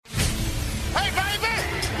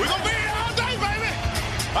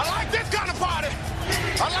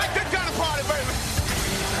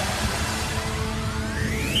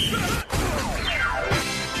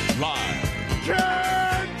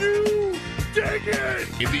begin?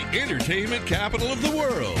 In the entertainment capital of the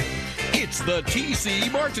world, it's the T.C.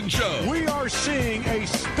 Martin Show. We are seeing a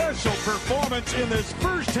special performance in this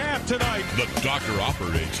first half tonight. The doctor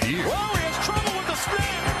operates here. Oh, he has trouble with the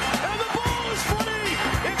snap, and the ball is free.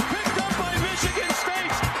 It's picked up by Michigan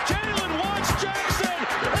State. Jalen Watts Jackson,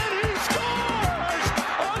 and he scores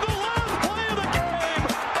on the last play of the game.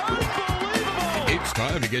 Unbelievable. It's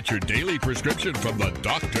time to get your daily prescription from the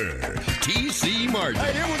doctor, T.C. Martin.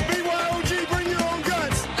 Hey, it was BYOG, bring your own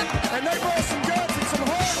guts. And they brought some guts and some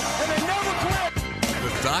heart, and they never quit.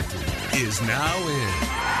 The doctor is now in.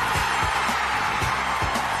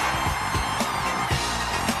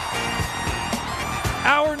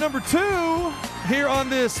 Hour number 2 here on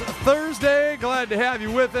this Thursday. Glad to have you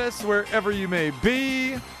with us wherever you may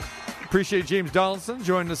be. Appreciate James Donaldson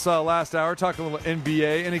joining us last hour, talking a little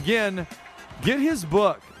NBA. And again, get his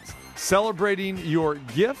book, Celebrating Your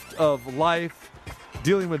Gift of Life,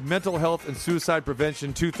 dealing with mental health and suicide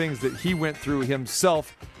prevention, 2 things that he went through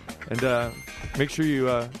himself. And make sure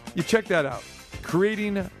you check that out.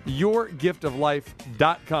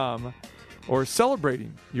 CreatingYourGiftOfLife.com or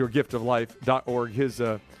CelebratingYourGiftOfLife.org, his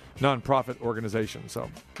nonprofit organization. So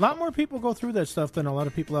a lot more people go through that stuff than a lot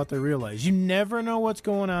of people out there realize. You never know what's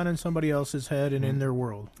going on in somebody else's head and in their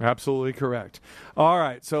world. Absolutely correct. All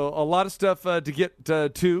right, so a lot of stuff to get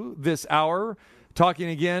to this hour. Talking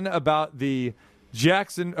again about the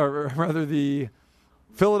the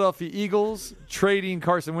Philadelphia Eagles trading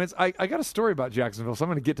Carson Wentz. I got a story about Jacksonville, so I'm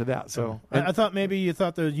going to get to that. So I thought maybe you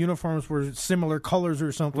thought the uniforms were similar colors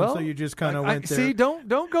or something, so you just kind of went there. See,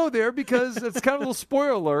 don't go there because it's kind of a little spoiler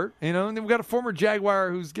alert, you know. And then we've got a former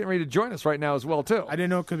Jaguar who's getting ready to join us right now as well, too. I didn't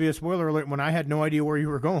know it could be a spoiler alert when I had no idea where you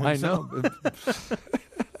were going. I know.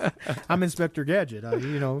 I'm Inspector Gadget,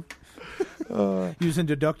 using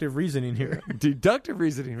deductive reasoning here. Deductive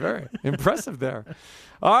reasoning, very impressive there.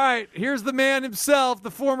 All right, here's the man himself,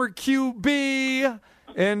 the former QB,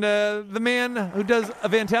 and the man who does a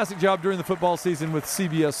fantastic job during the football season with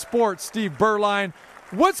CBS Sports, Steve Beuerlein.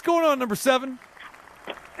 What's going on, number 7?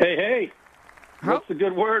 Hey. What's the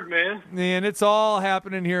good word, man? Man, it's all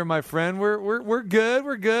happening here, my friend. We're good.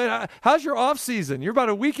 We're good. How's your off season? You're about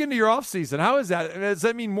a week into your off season. How is that? Does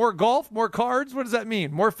that mean more golf, more cards? What does that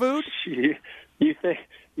mean? More food? You think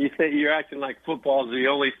you're acting like football is the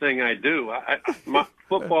only thing I do? My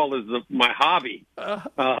football is my hobby.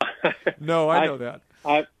 No, I know that.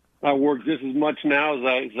 I work just as much now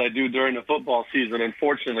as I do during the football season,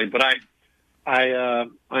 unfortunately. But I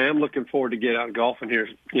am looking forward to get out golfing here.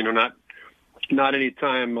 Not any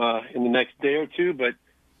time in the next day or two, but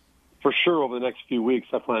for sure over the next few weeks,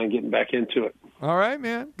 I plan on getting back into it. All right,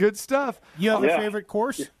 man. Good stuff. You have a favorite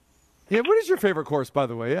course? Yeah. What is your favorite course, by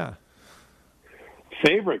the way? Yeah.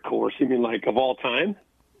 Favorite course? You mean like of all time?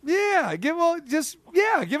 Yeah. Give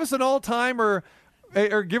us an all time or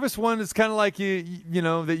give us one that's kind of like you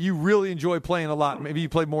know that you really enjoy playing a lot. Maybe you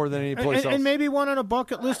play more than any place else. And maybe one on a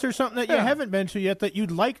bucket list or something that you haven't been to yet that you'd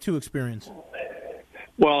like to experience.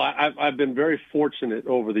 Well, I've been very fortunate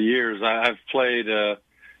over the years. I've played, at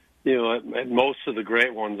most of the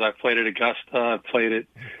great ones. I've played at Augusta. I've played at,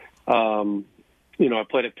 I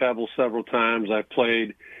played at Pebble several times. I've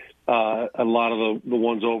played a lot of the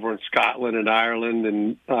ones over in Scotland and Ireland,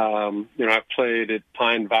 and I've played at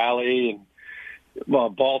Pine Valley and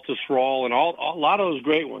Baltusrol and a lot of those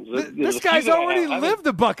great ones. This guy's already lived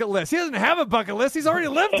the bucket list. He doesn't have a bucket list. He's already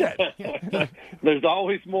lived it. There's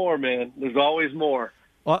always more, man. There's always more.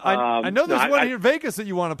 Well, I know there's one here in Vegas that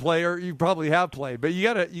you want to play, or you probably have played. But you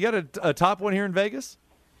got a top one here in Vegas?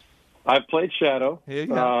 I've played Shadow,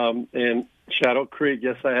 and Shadow Creek.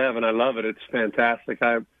 Yes, I have, and I love it. It's fantastic.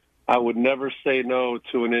 I would never say no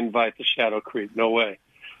to an invite to Shadow Creek. No way.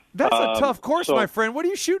 That's a tough course, my friend. What are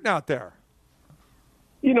you shooting out there?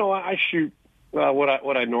 I shoot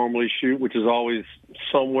what I normally shoot, which is always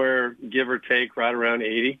somewhere, give or take, right around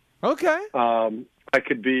 80. Okay. I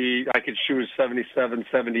could shoot 77,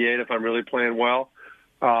 78 if I'm really playing well.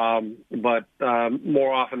 But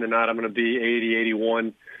more often than not, I'm going to be 80,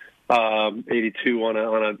 81, 82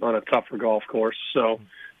 on a tougher golf course. So,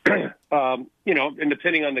 and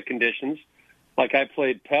depending on the conditions, like I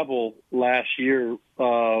played Pebble last year.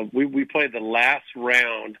 We played the last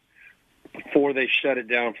round before they shut it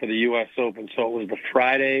down for the U.S. Open. So it was the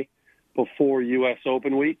Friday before U.S.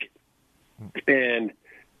 Open week. And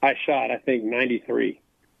I shot, I think, 93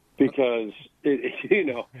 because,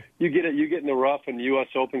 you get in the rough in U.S.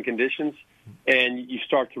 Open conditions, and you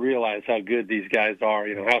start to realize how good these guys are,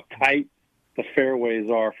 how tight the fairways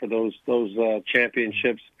are for those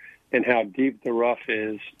championships and how deep the rough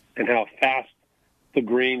is and how fast the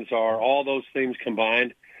greens are. All those things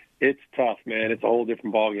combined, it's tough, man. It's a whole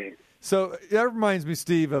different ballgame. So that reminds me,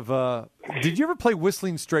 Steve, of did you ever play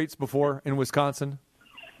Whistling Straits before in Wisconsin?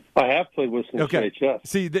 I have played Whistling Straits, yes.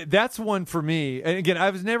 See, that's one for me. And again, I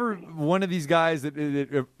was never one of these guys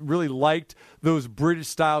that really liked those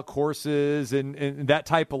British-style courses and that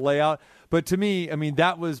type of layout. But to me, I mean,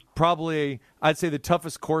 that was probably, I'd say, the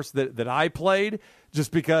toughest course that I played,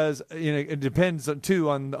 just because it depends, too,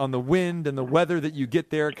 on the wind and the weather that you get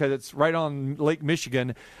there, because it's right on Lake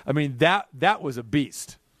Michigan. I mean, that was a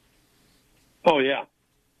beast. Oh, yeah.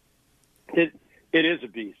 It is a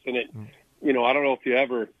beast. And I don't know if you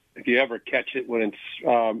ever catch it when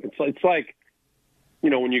it's like,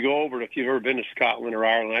 when you go over, if you've ever been to Scotland or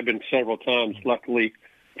Ireland, I've been several times, luckily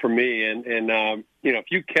for me. And if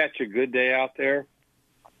you catch a good day out there,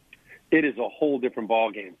 it is a whole different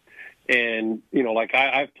ball game. And, like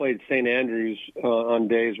I've played St. Andrews on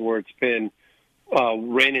days where it's been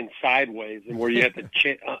raining sideways and where you have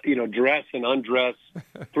to, dress and undress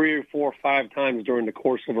 3 or 4 or 5 times during the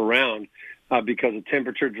course of a round. Because the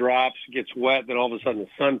temperature drops, gets wet, then all of a sudden the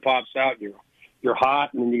sun pops out, you're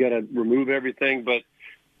hot, and then you got to remove everything. But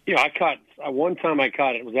one time I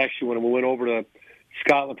caught it. It was actually when we went over to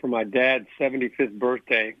Scotland for my dad's 75th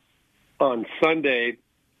birthday on Sunday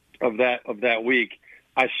of that week.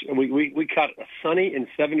 We caught a sunny and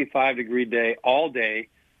 75-degree day all day,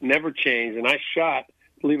 never changed, and I shot.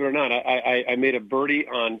 Believe it or not, I made a birdie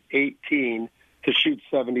on 18 to shoot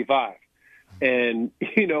 75, and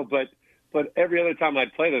But every other time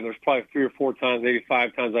I'd played it, there's probably 3 or 4 times, maybe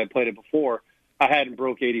 5 times I played it before, I hadn't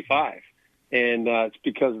broke 85. And it's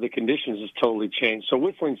because the conditions has totally changed. So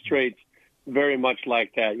Whistling Straits, very much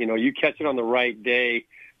like that. You catch it on the right day,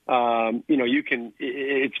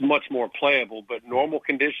 it's much more playable. But normal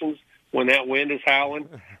conditions, when that wind is howling,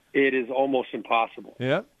 it is almost impossible.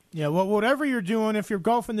 Yeah. Yeah, well, whatever you're doing, if you're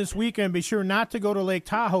golfing this weekend, be sure not to go to Lake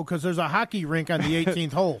Tahoe because there's a hockey rink on the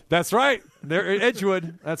 18th hole. That's right. There at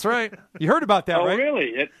Edgewood. That's right. You heard about that, right? Oh,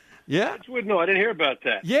 really? Yeah. Edgewood? No, I didn't hear about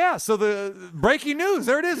that. Yeah, so the breaking news.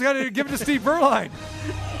 There it is. Got to give it to Steve Beuerlein.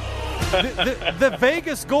 The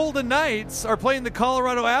Vegas Golden Knights are playing the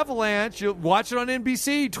Colorado Avalanche. You'll watch it on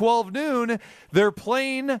NBC, 12 noon. They're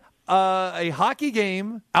playing a hockey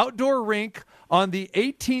game, outdoor rink, on the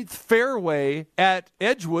 18th fairway at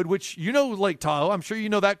Edgewood, which Lake Tahoe. I'm sure you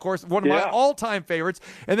know that course, one of my all-time favorites.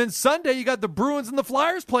 And then Sunday, you got the Bruins and the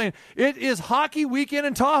Flyers playing. It is hockey weekend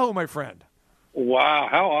in Tahoe, my friend. Wow,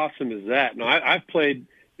 how awesome is that? No, I've played.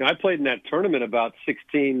 I played in that tournament about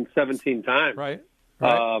 16, 17 times. Right.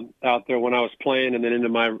 Out there when I was playing, and then into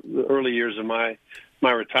my early years of my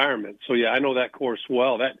retirement. So yeah, I know that course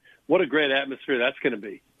well. What a great atmosphere that's going to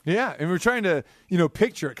be. Yeah, and we're trying to,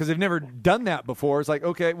 picture it because they've never done that before. It's like,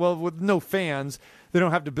 okay, well, with no fans, they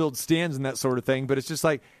don't have to build stands and that sort of thing. But it's just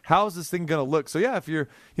like, how is this thing going to look? So, yeah, if you're,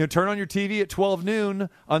 turn on your TV at 12 noon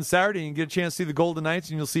on Saturday and get a chance to see the Golden Knights,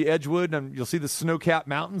 and you'll see Edgewood and you'll see the snow-capped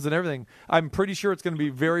mountains and everything. I'm pretty sure it's going to be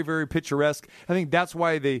very, very picturesque. I think that's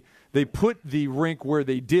why they put the rink where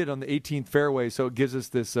they did on the 18th fairway, so it gives us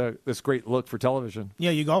this great look for television.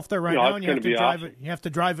 Yeah, you golf there now, and you have to drive it. You have to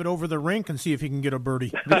drive it over the rink and see if you can get a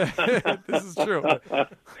birdie. This is true.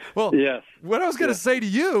 Well, yes. What I was going to say to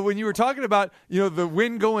you when you were talking about the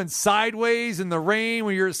wind going sideways and the rain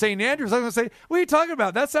when you're at St. Andrews, I was going to say, what are you talking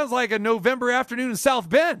about? That sounds like a November afternoon in South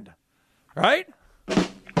Bend, right?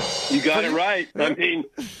 You got it right. I mean,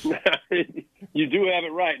 you do have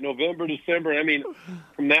it right. November, December. I mean,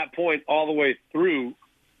 from that point all the way through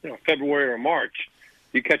February or March,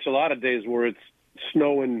 you catch a lot of days where it's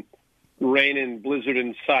snowing, raining,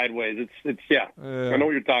 blizzarding sideways. It's I know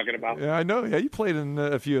what you're talking about. Yeah, I know. Yeah, you played in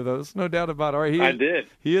a few of those. No doubt about it. All right, I did.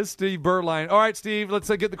 He is Steve Beuerlein. All right, Steve, let's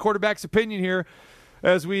get the quarterback's opinion here.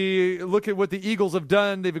 As we look at what the Eagles have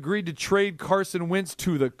done, they've agreed to trade Carson Wentz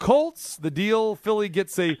to the Colts. The deal, Philly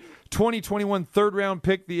gets a 2021 third-round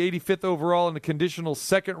pick, the 85th overall, and a conditional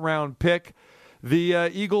second-round pick. The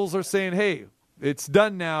Eagles are saying, hey, it's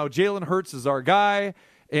done now. Jalen Hurts is our guy,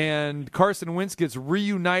 and Carson Wentz gets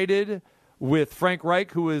reunited with Frank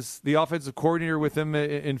Reich, who was the offensive coordinator with him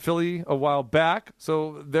in Philly a while back.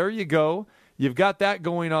 So there you go. You've got that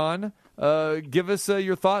going on. Give us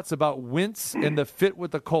your thoughts about Wentz and the fit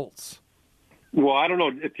with the Colts. Well, I don't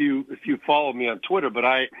know if you follow me on Twitter, but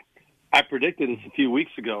I predicted this a few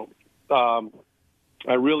weeks ago.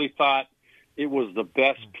 I really thought it was the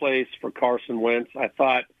best place for Carson Wentz. I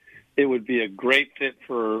thought it would be a great fit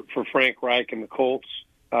for Frank Reich and the Colts.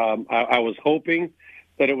 I was hoping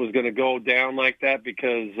that it was going to go down like that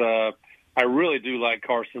because I really do like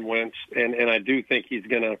Carson Wentz, and I do think he's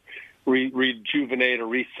going to rejuvenate or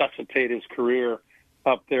resuscitate his career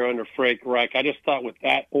up there under Frank Reich. I just thought with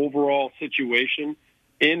that overall situation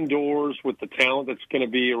indoors with the talent that's going to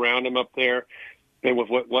be around him up there, and with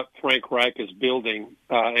what Frank Reich is building.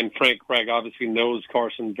 And Frank Reich obviously knows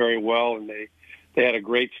Carson very well, and they had a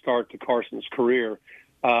great start to Carson's career.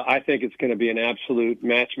 I think it's going to be an absolute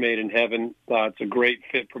match made in heaven. It's a great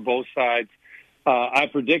fit for both sides. I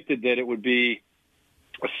predicted that it would be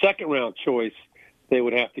a second-round choice they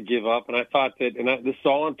would have to give up, and I thought that, this is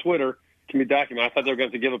all on Twitter, can be documented, I thought they were going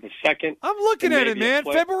to have to give up a second. I'm looking at it, man.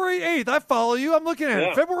 February 8th. I follow you. I'm looking at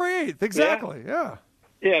it. February 8th. Exactly. Yeah.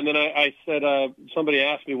 Yeah, and then I said, somebody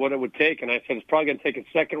asked me what it would take, and I said it's probably going to take a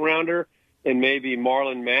second-rounder and maybe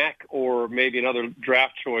Marlon Mack or maybe another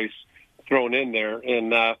draft choice thrown in there.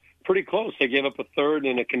 And pretty close. They gave up a third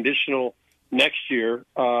and a conditional next year.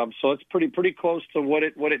 So it's pretty close to what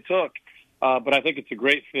it took. But I think it's a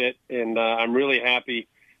great fit, and I'm really happy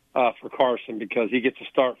for Carson because he gets to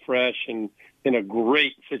start fresh and in a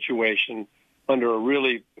great situation under a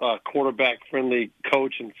really quarterback-friendly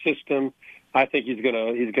coach and system. I think he's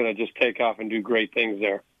gonna just take off and do great things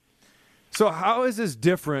there. So how is this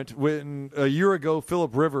different when a year ago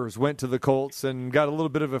Phillip Rivers went to the Colts and got a little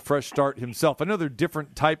bit of a fresh start himself? I know they're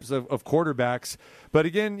different types of quarterbacks, but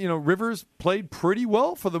again, Rivers played pretty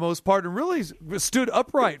well for the most part and really stood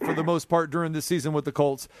upright for the most part during this season with the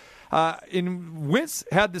Colts. And Wentz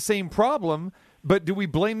had the same problem, but do we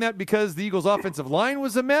blame that because the Eagles' offensive line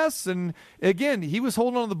was a mess? And again, he was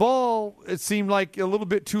holding on to the ball, it seemed like a little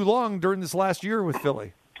bit too long during this last year with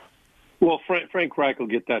Philly. Well, Frank Reich will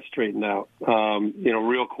get that straightened out,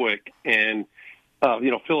 real quick. And,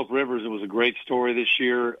 Phillip Rivers, it was a great story this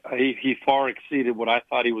year. He far exceeded what I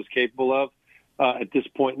thought he was capable of at this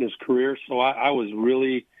point in his career. So I was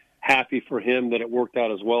really happy for him that it worked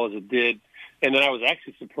out as well as it did. And then I was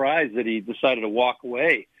actually surprised that he decided to walk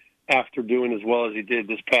away after doing as well as he did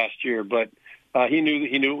this past year. But he knew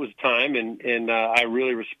it was time, and I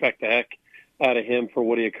really respect the heck out of him for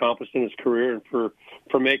what he accomplished in his career and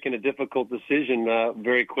for making a difficult decision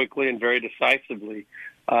very quickly and very decisively.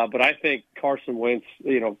 But I think Carson Wentz,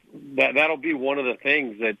 that'll be one of the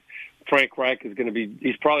things that Frank Reich is going to be.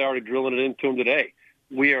 He's probably already drilling it into him today.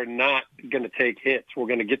 We are not going to take hits. We're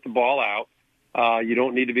going to get the ball out. You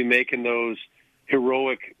don't need to be making those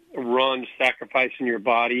heroic runs, sacrificing your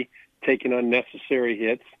body, taking unnecessary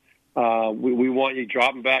hits. We want you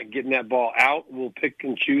dropping back, getting that ball out. We'll pick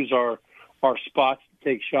and choose our spots to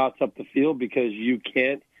take shots up the field because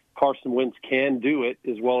Carson Wentz can do it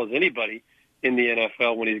as well as anybody in the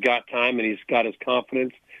NFL when he's got time and he's got his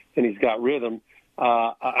confidence and he's got rhythm.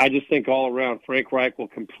 I just think all around Frank Reich will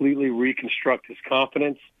completely reconstruct his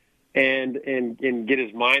confidence and get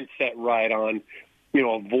his mindset right on,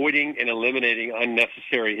 avoiding and eliminating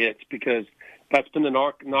unnecessary hits because that's been the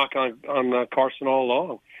knock on Carson all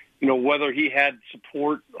along. Whether he had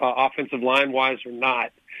support offensive line-wise or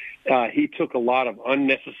not, he took a lot of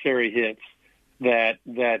unnecessary hits that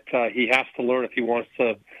he has to learn if he wants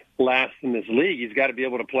to last in this league. He's got to be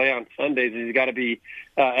able to play on Sundays, and he's got to be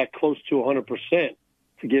at close to 100%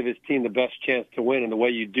 to give his team the best chance to win. And the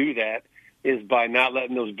way you do that is by not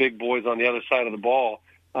letting those big boys on the other side of the ball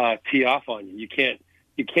tee off on you.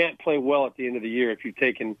 You can't play well at the end of the year if you've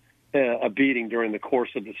taken a beating during the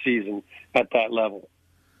course of the season at that level.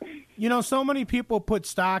 So many people put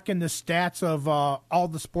stock in the stats of all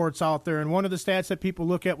the sports out there, and one of the stats that people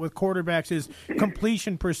look at with quarterbacks is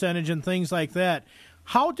completion percentage and things like that.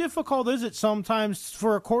 How difficult is it sometimes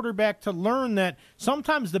for a quarterback to learn that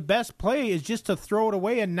sometimes the best play is just to throw it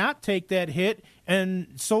away and not take that hit and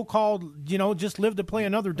so-called, just live to play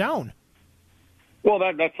another down? Well,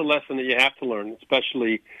 that's a lesson that you have to learn,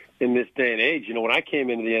 especially in this day and age. When I came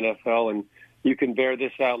into the NFL, and you can bear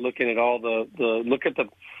this out looking at all look at the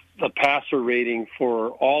passer rating for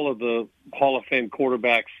all of the Hall of Fame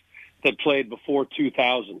quarterbacks that played before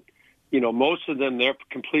 2000. Most of them, their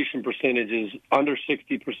completion percentage is under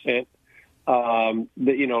 60%. All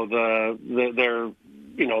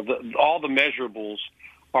the measurables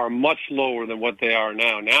are much lower than what they are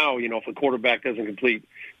now. Now, if a quarterback doesn't complete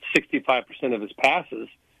 65% of his passes,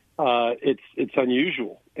 it's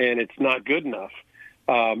unusual and it's not good enough.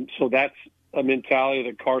 So that's a mentality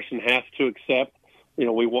that Carson has to accept.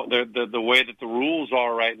 We want the way that the rules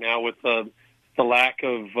are right now with the lack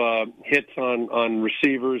of hits on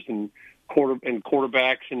receivers and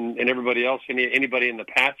quarterbacks and everybody else, anybody in the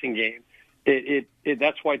passing game.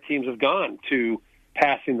 That's why teams have gone to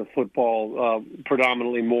passing the football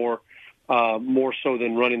predominantly more so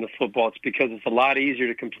than running the football. It's because it's a lot easier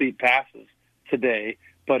to complete passes today.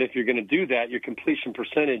 But if you're going to do that, your completion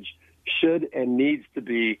percentage should and needs to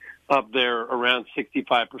be up there around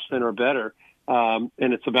 65% or better. And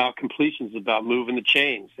it's about completions, it's about moving the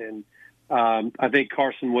chains. And I think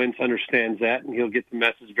Carson Wentz understands that, and he'll get the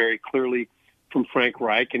message very clearly from Frank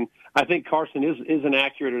Reich. And I think Carson is an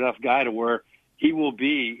accurate enough guy to where he will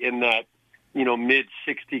be in that,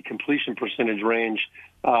 mid-60 completion percentage range.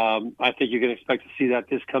 I think you're going to expect to see that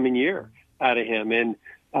this coming year out of him. And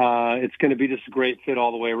it's going to be just a great fit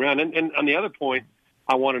all the way around. And on the other point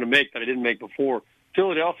I wanted to make that I didn't make before,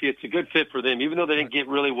 Philadelphia, it's a good fit for them. Even though they didn't get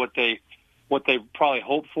really what they probably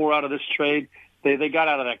hoped for out of this trade, they got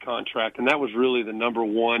out of that contract, and that was really the number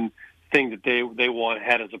one thing that they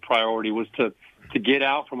had as a priority, was to get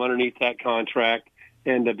out from underneath that contract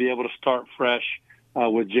and to be able to start fresh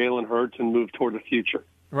with Jalen Hurts and move toward the future.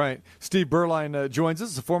 Right. Steve Beuerlein joins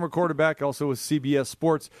us, a former quarterback, also with CBS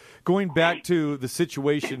Sports. Going back to the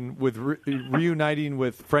situation with reuniting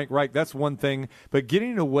with Frank Reich, that's one thing, but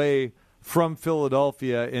getting away from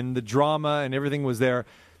Philadelphia and the drama and everything was there,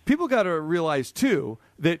 people got to realize, too,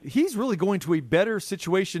 that he's really going to a better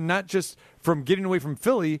situation, not just from getting away from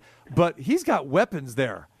Philly, but he's got weapons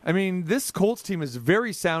there. I mean, this Colts team is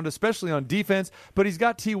very sound, especially on defense, but he's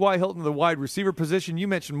got T.Y. Hilton in the wide receiver position. You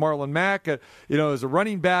mentioned Marlon Mack, as a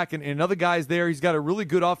running back, and other guys there. He's got a really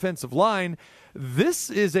good offensive line. This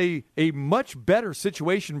is a much better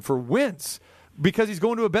situation for Wentz because he's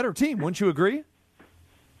going to a better team. Wouldn't you agree?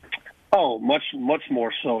 Oh, much, much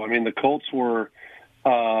more so. I mean, the Colts were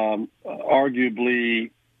arguably,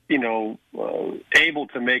 able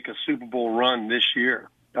to make a Super Bowl run this year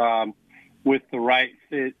with the right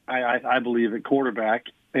fit, I believe, at quarterback.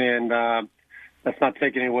 And that's not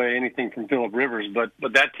taking away anything from Phillip Rivers, but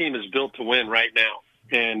that team is built to win right now.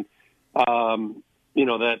 And,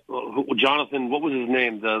 Jonathan, what was his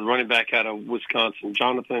name? The running back out of Wisconsin,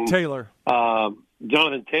 Jonathan Taylor.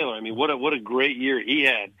 Jonathan Taylor. I mean, what a great year he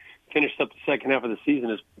had. Finished up the second half of the season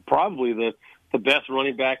as probably the best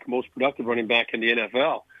running back, most productive running back in the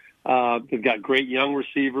NFL. They've got great young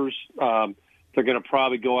receivers. They're going to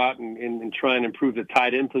probably go out and try and improve the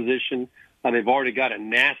tight end position. They've already got a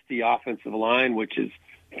nasty offensive line, which is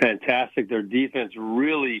fantastic. Their defense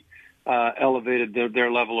really elevated their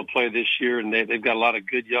level of play this year, and they've got a lot of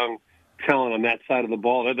good young talent on that side of the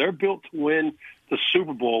ball. They're built to win the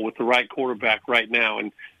Super Bowl with the right quarterback right now,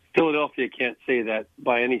 and Philadelphia can't say that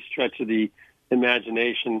by any stretch of the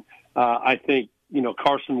imagination. I think,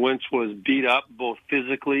 Carson Wentz was beat up both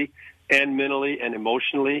physically and mentally and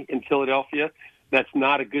emotionally in Philadelphia. That's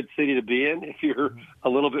not a good city to be in if you're a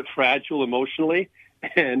little bit fragile emotionally.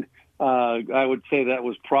 And I would say that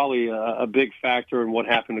was probably a big factor in what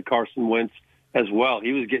happened to Carson Wentz as well.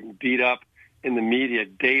 He was getting beat up in the media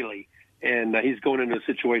daily, and he's going into a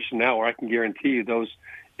situation now where I can guarantee you those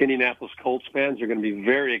Indianapolis Colts fans are going to be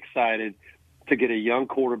very excited to get a young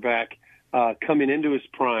quarterback coming into his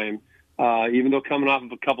prime. Even though coming off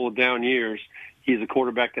of a couple of down years, he's a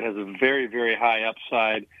quarterback that has a very, very high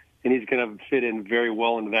upside, and he's going to fit in very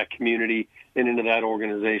well into that community and into that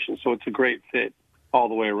organization. So it's a great fit all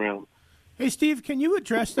the way around. Hey, Steve, can you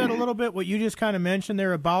address that a little bit, what you just kind of mentioned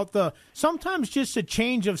there about sometimes just a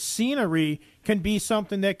change of scenery can be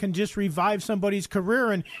something that can just revive somebody's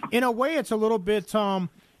career, and in a way it's a little bit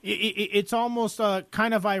it's almost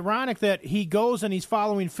kind of ironic that he goes and he's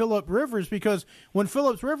following Phillip Rivers, because when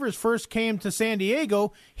Phillip Rivers first came to San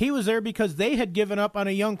Diego, he was there because they had given up on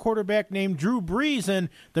a young quarterback named Drew Brees, and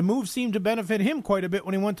the move seemed to benefit him quite a bit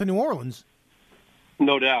when he went to New Orleans.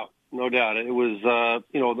 No doubt. It was,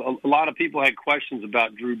 a lot of people had questions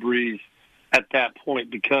about Drew Brees at that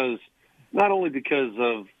point not only because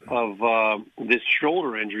of this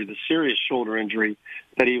shoulder injury, the serious shoulder injury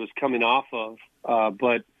that he was coming off of,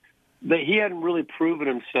 but he hadn't really proven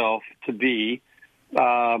himself to be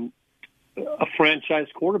a franchise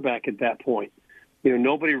quarterback at that point.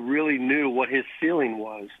 Nobody really knew what his ceiling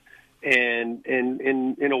was, and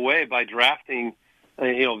in a way, by drafting,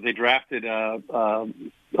 they drafted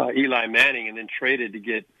Eli Manning and then traded to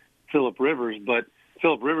get Phillip Rivers, but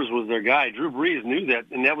Phillip Rivers was their guy. Drew Brees knew that,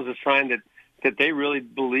 and that was a sign that they really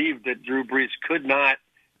believed that Drew Brees could not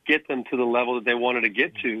get them to the level that they wanted to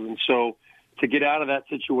get to. And so to get out of that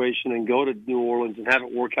situation and go to New Orleans and have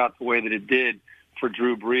it work out the way that it did for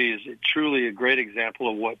Drew Brees, it's truly a great example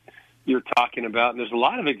of what you're talking about. And there's a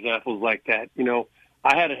lot of examples like that.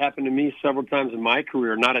 I had it happen to me several times in my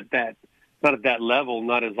career, not at that level,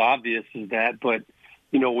 not as obvious as that, but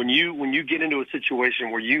when you get into a situation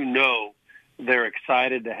where they're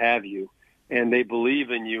excited to have you and they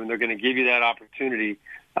believe in you and they're going to give you that opportunity,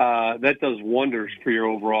 that does wonders for your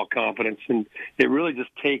overall confidence. And it really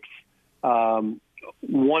just takes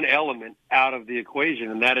one element out of the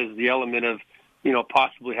equation, and that is the element of,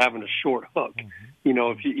 possibly having a short hook.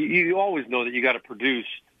 If you always know that you got to produce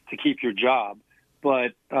to keep your job,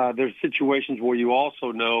 but there's situations where you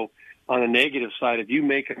also know on the negative side, if you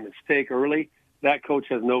make a mistake early, that coach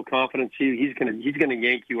has no confidence in you. He's gonna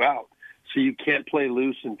yank you out. So you can't play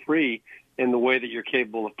loose and free in the way that you're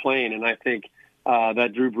capable of playing. And I think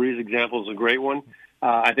that Drew Brees example is a great one.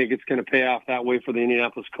 I think it's going to pay off that way for the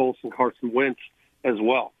Indianapolis Colts and Carson Wentz as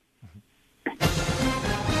well.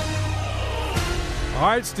 All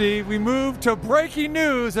right, Steve, we move to breaking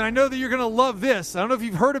news, and I know that you're going to love this. I don't know if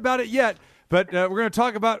you've heard about it yet, but we're going to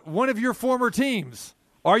talk about one of your former teams.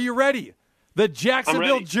 Are you ready? The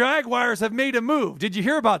Jacksonville Jaguars have made a move. Did you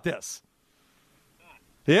hear about this?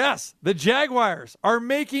 Yes, the Jaguars are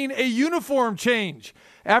making a uniform change.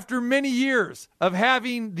 After many years of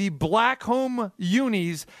having the black home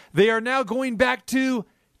unis, they are now going back to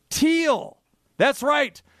teal. That's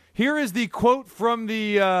right. Here is the quote from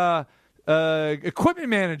the equipment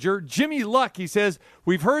manager, Jimmy Luck. He says,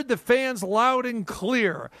 "We've heard the fans loud and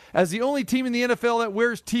clear. As the only team in the NFL that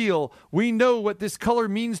wears teal, we know what this color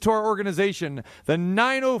means to our organization, the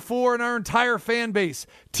 904 and our entire fan base.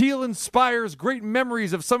 Teal inspires great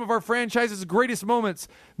memories of some of our franchise's greatest moments.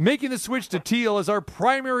 Making the switch to teal as our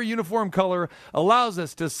primary uniform color allows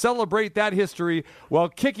us to celebrate that history while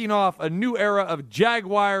kicking off a new era of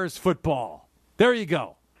Jaguars football." There you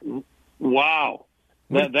go. Wow.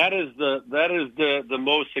 That is the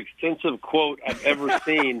most extensive quote I've ever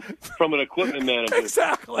seen from an equipment manager.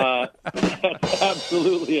 Exactly. That's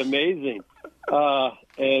absolutely amazing.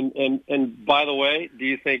 And by the way, do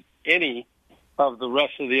you think any of the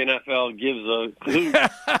rest of the NFL gives a clue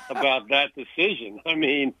about that decision? I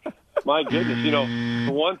mean, my goodness,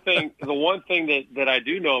 the one thing that I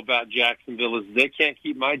do know about Jacksonville is they can't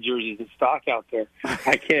keep my jerseys in stock out there.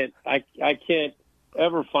 I can't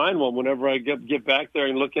ever find one. Whenever I get back there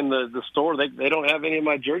and look in the store, they don't have any of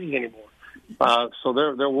my jerseys anymore. So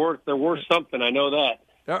they're worth something. I know that.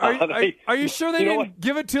 Are you sure they didn't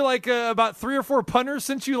give it to about 3 or 4 punters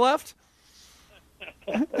since you left?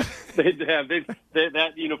 They have.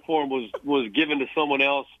 That uniform was given to someone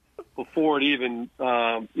else before it even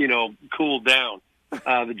cooled down.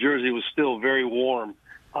 The jersey was still very warm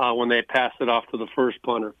when they passed it off to the first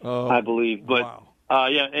punter, I believe. But wow.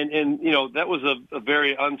 And that was a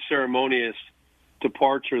very unceremonious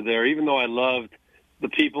departure there. Even though I loved the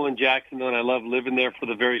people in Jacksonville and I loved living there for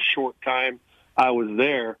the very short time I was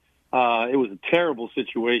there, it was a terrible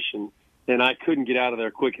situation, and I couldn't get out of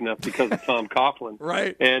there quick enough because of Tom Coughlin.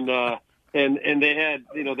 Right. And they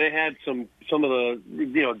had some of the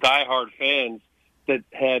diehard fans that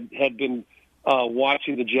had been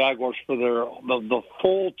watching the Jaguars for the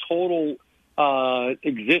full total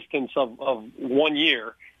existence of 1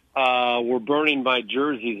 year, were burning my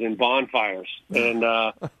jerseys in bonfires, and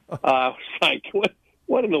I was like,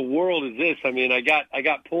 "What in the world is this?" I mean, I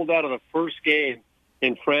got pulled out of the first game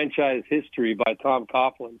in franchise history by Tom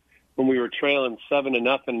Coughlin when we were trailing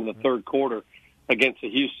 7-0 in the third quarter against the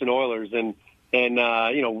Houston Oilers, and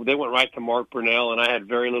they went right to Mark Brunell, and I had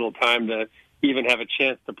very little time to even have a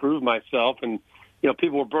chance to prove myself, and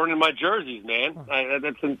people were burning my jerseys, man.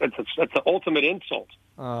 That's the ultimate insult.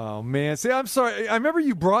 Oh, man. See, I'm sorry. I remember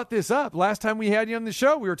you brought this up last time we had you on the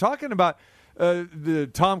show. We were talking about the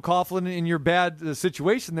Tom Coughlin in your bad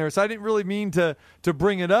situation there, so I didn't really mean to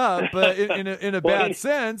bring it up in a bad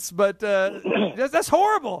sense, but that's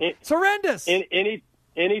horrible. It's horrendous.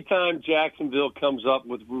 Anytime Jacksonville comes up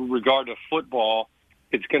with regard to football,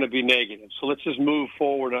 it's going to be negative. So let's just move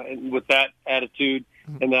forward with that attitude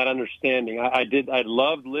and that understanding. I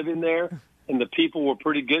loved living there, and the people were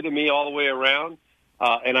pretty good to me all the way around,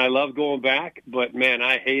 and I loved going back. But man,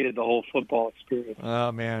 I hated the whole football experience.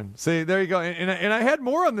 Oh man, see, there you go. And I had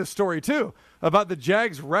more on this story too about the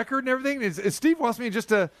Jags record and everything. Is Steve wants me just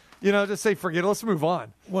to just say forget it. Let's move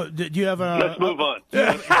on. Well, do you have a? Let's move on.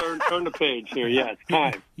 Turn the page here. Yeah, it's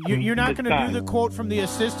time. You're not going to do the quote from the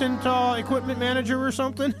assistant equipment manager or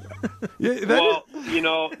something? Yeah,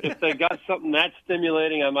 if they got something that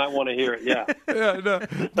stimulating, I might want to hear it. Yeah. No.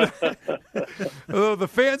 The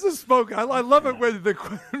fans have spoken. I love it when the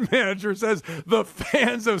equipment manager says the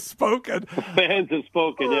fans have spoken. The fans have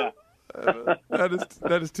spoken. Yeah.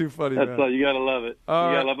 That is too funny. That's man. You got to love it.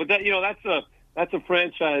 But that's a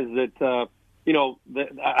franchise that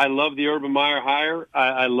I love the Urban Meyer hire.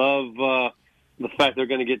 I love the fact they're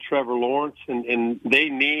going to get Trevor Lawrence, and they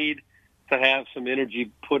need to have some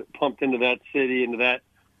energy pumped into that city, into that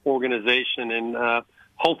organization, and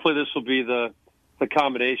hopefully this will be the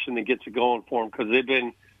combination that gets it going for them, because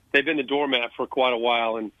they've been the doormat for quite a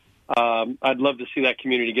while, and I'd love to see that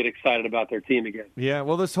community get excited about their team again. Yeah,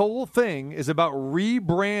 well, this whole thing is about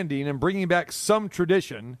rebranding and bringing back some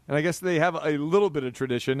tradition, and I guess they have a little bit of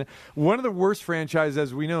tradition. One of the worst franchises,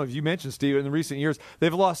 as we know, as you mentioned, Steve, in the recent years,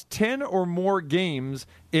 they've lost 10 or more games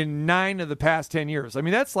in 9 of the past 10 years. I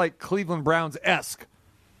mean, that's like Cleveland Browns-esque.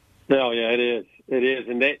 No, yeah, it is. It is.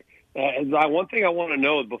 And they, one thing I want to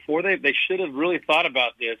know, before they should have really thought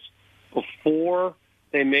about this before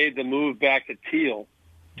they made the move back to teal.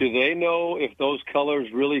 Do they know if those colors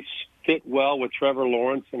really fit well with Trevor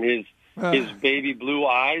Lawrence and his baby blue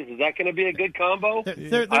eyes? Is that going to be a good combo? I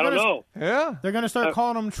don't know. Yeah. They're going to start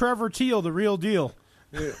calling him Trevor Teal, the real deal.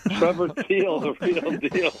 Trevor Teal, the real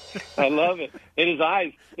deal. I love it. And his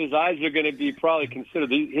eyes are going to be probably considered.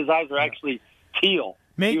 His eyes are actually teal.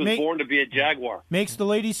 He was born to be a Jaguar. Makes the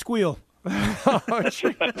ladies squeal. I'm not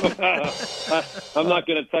going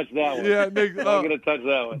to touch that one. Yeah, I'm not going to touch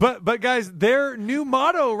that one. But guys, their new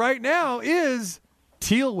motto right now is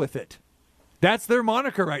teal with it. That's their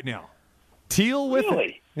moniker right now. Teal with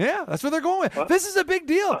it. Yeah, that's what they're going with. This is a big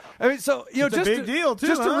deal. I mean, so it's a big deal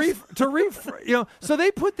too. So they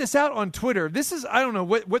put this out on Twitter. This is, I don't know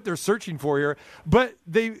what they're searching for here, but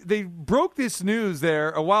they broke this news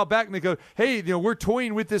there a while back, and they go, "Hey, we're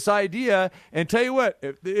toying with this idea." And tell you what,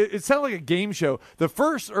 it sounded like a game show. The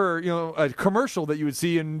first, a commercial that you would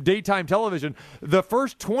see in daytime television. The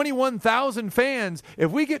first 21,000 fans.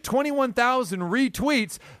 If we get 21,000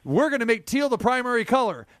 retweets, we're going to make teal the primary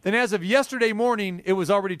color. Then, as of yesterday morning, it was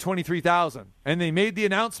already 23,000, and they made the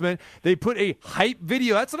announcement. They put a hype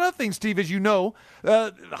video. That's another thing, Steve, as you know,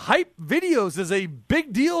 hype videos is a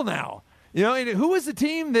big deal now. And who was the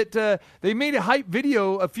team that they made a hype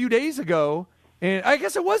video a few days ago? And I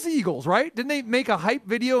guess it was the Eagles, right? Didn't they make a hype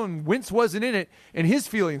video and Wentz wasn't in it, and his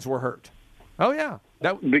feelings were hurt? Oh yeah,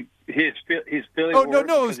 his feelings. Oh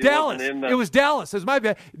no, it was Dallas. It was Dallas. It was my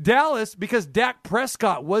bad. Dallas, because Dak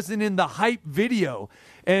Prescott wasn't in the hype video.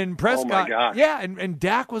 And Prescott, and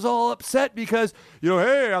Dak was all upset because,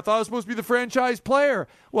 hey, I thought I was supposed to be the franchise player.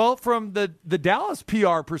 Well, from the Dallas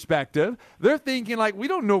PR perspective, they're thinking, like, we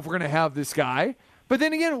don't know if we're going to have this guy. But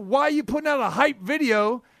then again, why are you putting out a hype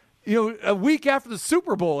video, a week after the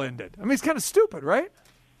Super Bowl ended? I mean, it's kind of stupid, right?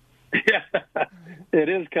 Yeah, it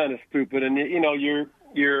is kind of stupid. And,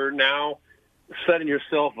 you're now setting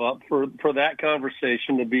yourself up for that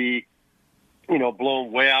conversation to be,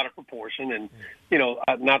 blown way out of proportion. And,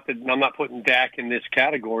 not that I'm not putting Dak in this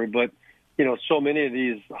category, but, so many of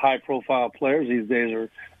these high-profile players these days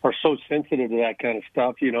are so sensitive to that kind of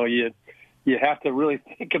stuff. You have to really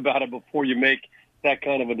think about it before you make that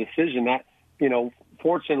kind of a decision.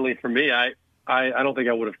 Fortunately for me, I don't think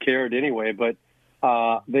I would have cared anyway, but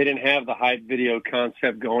they didn't have the hype video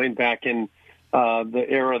concept going back in the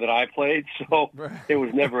era that I played, so it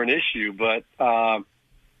was never an issue. But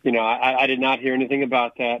I did not hear anything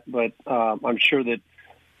about that, but I'm sure that,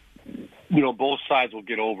 both sides will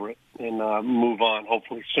get over it and move on,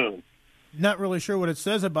 hopefully soon. Not really sure what it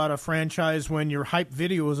says about a franchise when your hype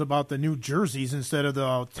video is about the new jerseys instead of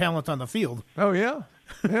the talent on the field. Oh, yeah.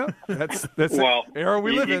 Yeah, that's well, the era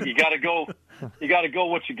we live in. You got to go. You got to go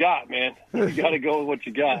what you got, man. You got to go with what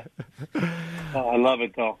you got. I love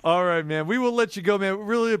it, though. All right, man. We will let you go, man. We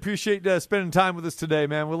really appreciate spending time with us today,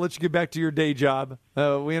 man. We'll let you get back to your day job.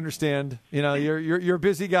 We understand. You're a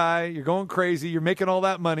busy guy. You're going crazy. You're making all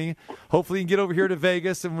that money. Hopefully, you can get over here to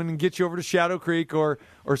Vegas and we can get you over to Shadow Creek or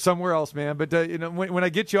somewhere else, man. But when I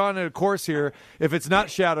get you on a course here, if it's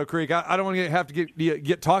not Shadow Creek, I don't want to have to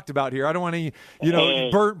get talked about here. I don't want to,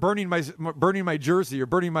 burning my jersey or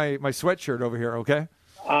burning my sweatshirt over here. Okay.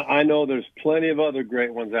 I know there's plenty of other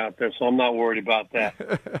great ones out there, so I'm not worried about that.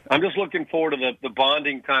 I'm just looking forward to the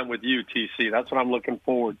bonding time with you, TC. That's what I'm looking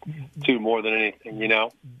forward to more than anything,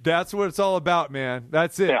 That's what it's all about, man.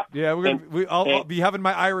 That's it. Yeah, I'll be having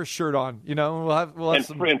my Irish shirt on, We'll have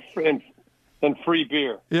some and free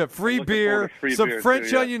beer. Yeah, free beer, some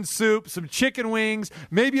French onion soup, some chicken wings,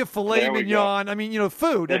 maybe a filet mignon. I mean,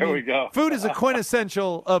 food. We go. Food is a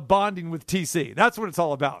quintessential bonding with TC. That's what it's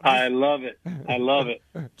all about. I love it.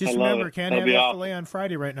 Just remember, can't have that filet on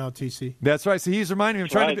Friday right now, TC. That's right. So he's reminding me.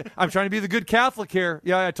 I'm trying to be the good Catholic here.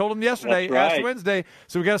 Yeah, I told him yesterday, Ash Wednesday.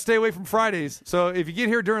 So we got to stay away from Fridays. So if you get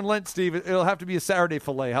here during Lent, Steve, it'll have to be a Saturday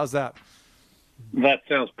filet. How's that? That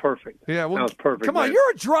sounds perfect. Yeah, well, sounds perfect. Come on,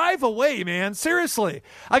 you're a drive away, man. Seriously.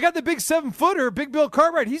 I got the big 7-footer, Big Bill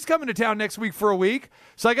Cartwright. He's coming to town next week for a week,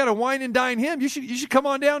 so I got to wine and dine him. You should come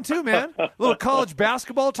on down too, man. Little college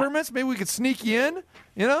basketball tournaments. Maybe we could sneak you in.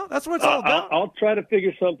 That's what it's all about. I'll try to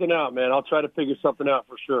figure something out, man. I'll try to figure something out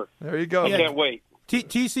for sure. There you go. I can't wait.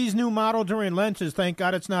 TC's new motto during Lent is "Thank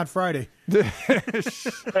God it's not Friday."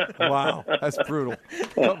 Wow, that's brutal.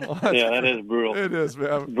 Yeah, that is brutal. It is,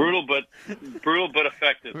 man. Brutal, but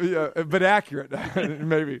effective. Yeah, but accurate,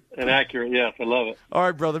 maybe. And accurate, yes. I love it. All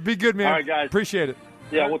right, brother. Be good, man. All right, guys. Appreciate it.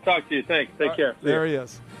 Yeah, we'll talk to you. Thanks. Take care. There he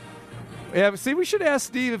is. Yeah, see, we should ask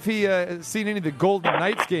Steve if he seen any of the Golden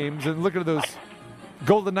Knights games and look at those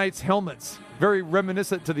Golden Knights helmets. Very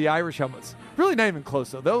reminiscent to the Irish helmets. Really not even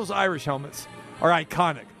close, though. Those Irish helmets are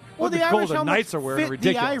iconic. Well, What the Irish Golden helmets Knights are wearing fit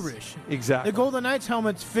ridiculous. the Irish. Exactly. The Golden Knights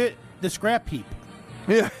helmets fit the scrap heap.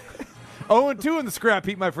 Yeah. 0-2 in the scrap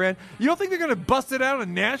heap, my friend. You don't think they're going to bust it out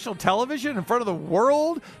on national television in front of the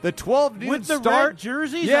world? The 12 noon With the start? red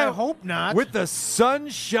jerseys? Yeah, I hope not. With the sun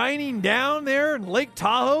shining down there in Lake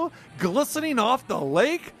Tahoe, glistening off the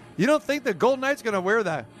lake? You don't think the Golden Knights going to wear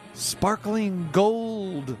the sparkling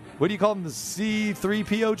gold, what do you call them, the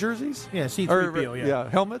C-3PO jerseys? Yeah, C-3PO, yeah. Yeah,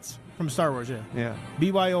 helmets? From Star Wars, yeah. Yeah.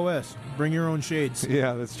 BYOS. Bring your own shades.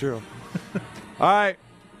 Yeah, that's true. All right.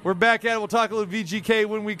 We're back at it. We'll talk a little VGK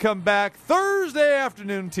when we come back. Thursday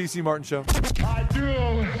afternoon, TC Martin Show. I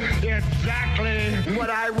do exactly what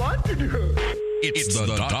I want to do. It's the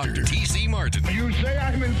Dr. TC Martin. You say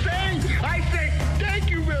I'm insane? I say thank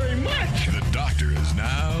you very much. The doctor is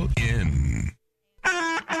now in.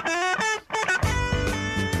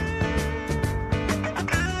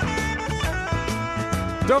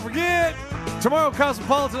 Don't forget, tomorrow,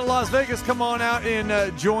 Cosmopolitan at Las Vegas. Come on out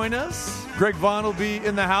and join us. Greg Vaughn will be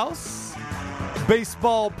in the house.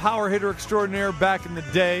 Baseball power hitter extraordinaire back in the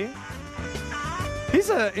day. He's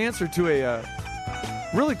an answer to a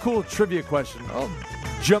really cool trivia question. I'll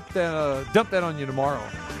dump that on you tomorrow.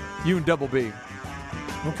 You and Double B.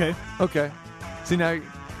 Okay. See now,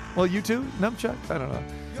 well, you too? Numchuck? I don't know.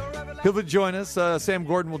 He'll join us. Sam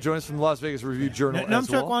Gordon will join us from the Las Vegas Review-Journal as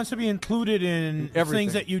Numchuck well. wants to be included in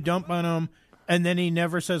things that you dump on him, and then he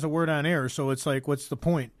never says a word on air, so it's like, what's the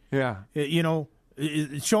point? Yeah.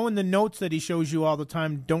 Showing the notes that he shows you all the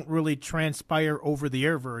time don't really transpire over the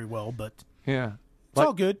air very well, but Yeah. it's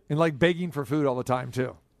all good. And like begging for food all the time,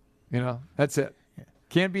 too. That's it.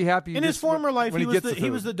 Can't be happy. In his former life, when he was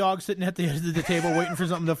gets the dog sitting at the edge of the table waiting for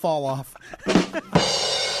something to fall off.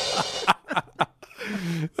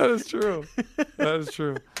 That is true. That is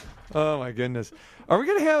true. Oh, my goodness. Are we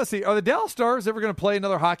going to have, are the Dallas Stars ever going to play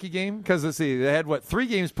another hockey game? Because, they had, 3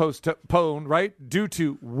 games postponed, right, due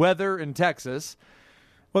to weather in Texas.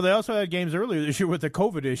 Well, they also had games earlier this year with the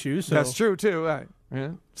COVID issues. So. That's true, too. Right.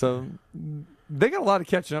 Yeah. So they got a lot of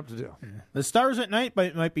catching up to do. Yeah. The stars at night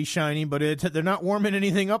might be shining, but they're not warming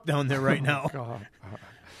anything up down there right now. God.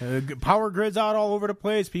 Power grids out all over the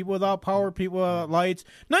place. People without power, people without lights.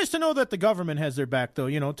 Nice to know that the government has their back,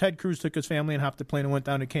 though. Ted Cruz took his family and hopped the plane and went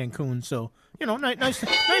down to Cancun. So, nice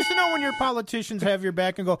to know when your politicians have your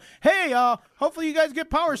back and go, hey, hopefully you guys get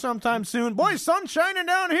power sometime soon. Boy, sun's shining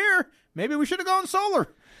down here. Maybe we should have gone solar.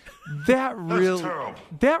 That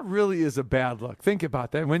really is a bad look. Think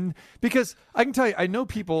about that. Because I can tell you, I know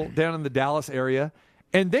people down in the Dallas area,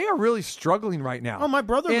 and they are really struggling right now. Oh, my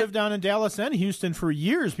brother lived down in Dallas and Houston for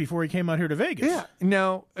years before he came out here to Vegas. Yeah.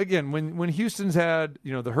 Now, again, when Houston's had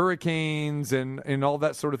the hurricanes and all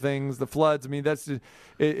that sort of things, the floods. I mean,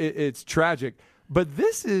 it's tragic. But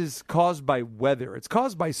this is caused by weather. It's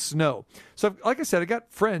caused by snow. So, like I said, I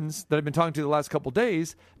got friends that I've been talking to the last couple of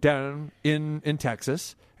days down in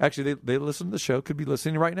Texas. Actually, they listen to the show. Could be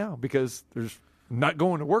listening right now because there's not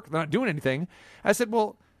going to work. They're not doing anything. I said,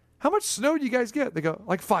 well, how much snow do you guys get? They go,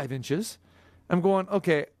 like 5 inches. I'm going,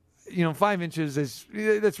 okay, 5 inches it's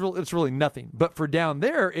really nothing. But for down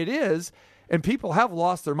there, it is. And people have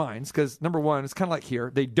lost their minds because, number one, it's kind of like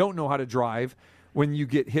here. They don't know how to drive when you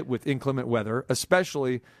get hit with inclement weather,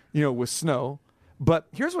 especially, with snow. But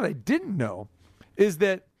here's what I didn't know is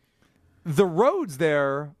that the roads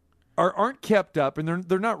there aren't kept up and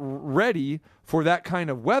they're not ready for that kind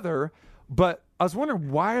of weather. But I was wondering,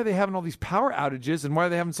 why are they having all these power outages and why are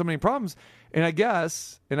they having so many problems? And I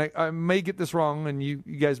guess, and I may get this wrong, and you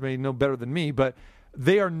guys may know better than me, but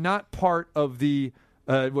they are not part of the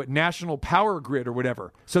national power grid or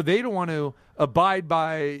whatever. So they don't want to abide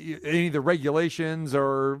by any of the regulations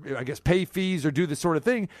or, I guess, pay fees or do this sort of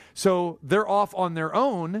thing. So they're off on their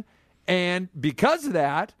own. And because of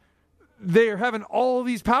that, they're having all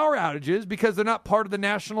these power outages because they're not part of the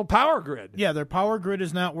national power grid. Yeah, their power grid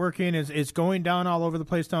is not working. It's going down all over the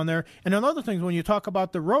place down there. And another thing is when you talk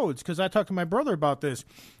about the roads, because I talked to my brother about this,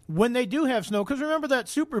 when they do have snow, because remember that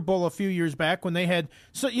Super Bowl a few years back when they had,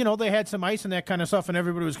 they had some ice and that kind of stuff and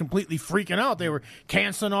everybody was completely freaking out. They were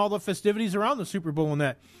canceling all the festivities around the Super Bowl and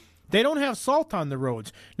that. They don't have salt on the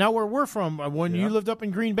roads. Now, where we're from, when you lived up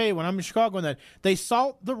in Green Bay, when I'm in Chicago, and that they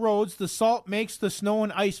salt the roads. The salt makes the snow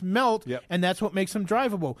and ice melt, and that's what makes them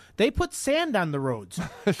drivable. They put sand on the roads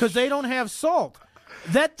because they don't have salt.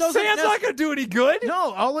 That doesn't. Sand's not going to do any good.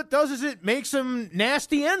 No, all it does is it makes them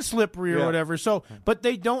nasty and slippery or whatever. So, but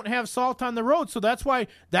they don't have salt on the road, so that's why.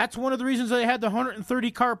 That's one of the reasons they had the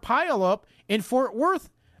 130-car pileup in Fort Worth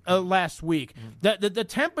last week. The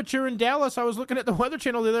temperature in Dallas, I was looking at the Weather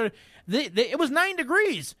Channel the other day, it was 9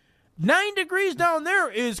 degrees. 9 degrees down there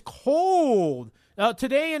is cold.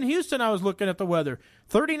 Today in Houston, I was looking at the weather.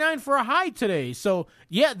 39 for a high today. So,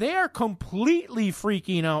 yeah, they are completely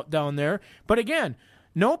freaking out down there. But again,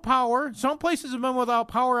 no power. Some places have been without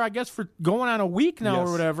power, I guess, for going on a week now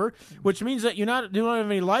or whatever, which means that you don't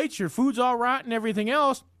have any lights, your food's all rotten, everything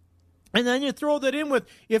else. And then you throw that in with,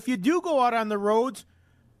 if you do go out on the roads,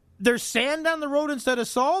 there's sand on the road instead of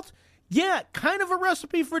salt. Yeah, kind of a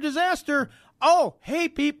recipe for disaster. Oh, hey,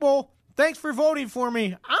 people, thanks for voting for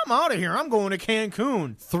me. I'm out of here. I'm going to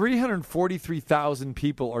Cancun. 343,000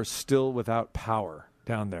 people are still without power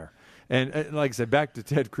down there. And like I said, back to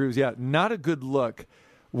Ted Cruz, not a good look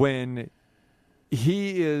when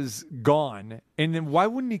he is gone. And then why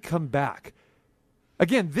wouldn't he come back?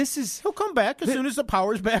 Again, he'll come back as soon as the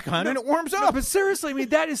power's back on and it warms up. But seriously, I mean,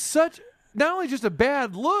 that is such not only just a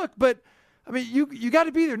bad look, but I mean, you got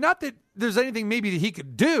to be there. Not that there's anything maybe that he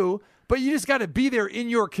could do, but you just got to be there in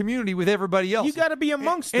your community with everybody else. You got to be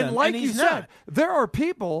amongst them. And like you said, there are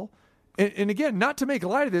people, and again, not to make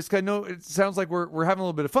light of this, because I know it sounds like we're having a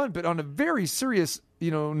little bit of fun, but on a very serious,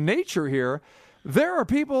 nature here, there are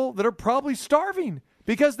people that are probably starving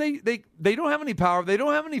because they don't have any power, they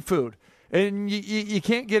don't have any food, and you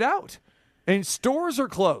can't get out, and stores are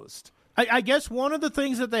closed. I guess one of the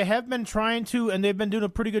things that they have been trying to, and they've been doing a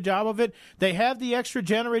pretty good job of it, they have the extra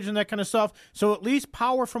generators and that kind of stuff. So at least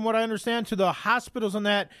power, from what I understand, to the hospitals and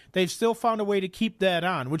that, they've still found a way to keep that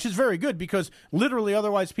on, which is very good because literally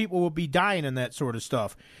otherwise people will be dying and that sort of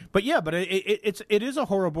stuff. But yeah, but it is a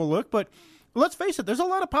horrible look. But let's face it, there's a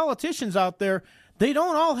lot of politicians out there. They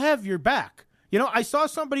don't all have your back. I saw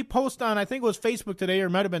somebody post on, I think it was Facebook today, or it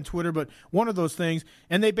might have been Twitter, but one of those things,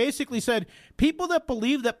 and they basically said, people that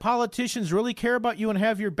believe that politicians really care about you and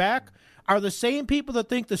have your back are the same people that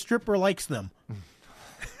think the stripper likes them.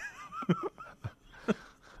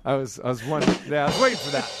 I was wondering. Yeah, I was waiting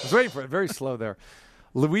for that. I was waiting for it. Very slow there.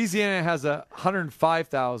 Louisiana has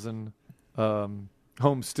 105,000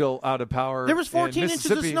 homes still out of power. There was 14 inches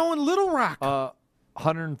of snow in Little Rock.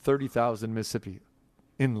 130,000 Mississippi.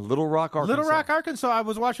 In Little Rock, Arkansas. Little Rock, Arkansas. I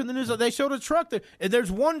was watching the news. They showed a truck.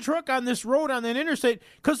 There's one truck on this road on that interstate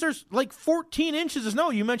because there's like 14 inches of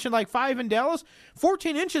snow. You mentioned like 5 in Dallas.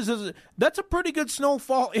 14 inches, that's a pretty good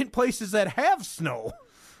snowfall in places that have snow.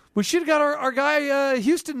 We should have got our guy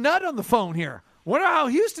Houston Nutt on the phone here. Wonder how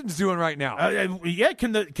Houston's doing right now.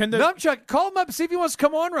 Can the Numpchuck, call him up and see if he wants to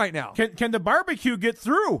come on right now. Can the barbecue get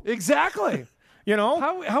through? Exactly.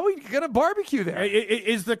 How are we going to barbecue there?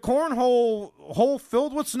 Is the cornhole hole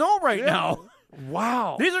filled with snow right now?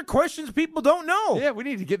 Wow. These are questions people don't know. Yeah, we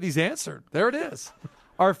need to get these answered. There it is.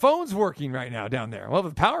 Our phone's working right now down there. Well,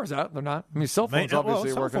 if the power's out, they're not. I mean, cell phones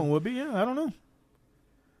obviously are working. Cell phone would be, I don't know.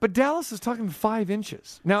 But Dallas is talking 5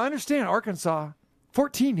 inches. Now, I understand Arkansas,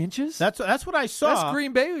 14 inches? That's what I saw. That's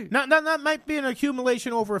Green Bay. Now, that might be an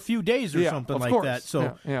accumulation over a few days or something like that.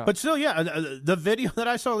 So, But still, the video that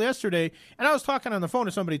I saw yesterday, and I was talking on the phone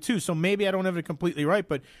to somebody too, so maybe I don't have it completely right,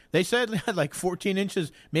 but they said like 14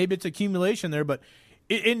 inches, maybe it's accumulation there, but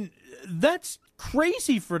that's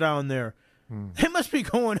crazy for down there. They must be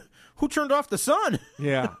going, who turned off the sun?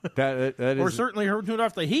 Yeah, that is. Or certainly who turned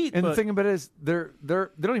off the heat. And the thing about it is, they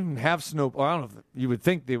don't even have snow. Well, I don't know if you would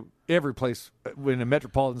think every place in a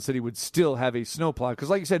metropolitan city would still have a snowplow. Because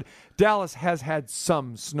like you said, Dallas has had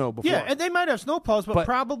some snow before. Yeah, and they might have snowplows, but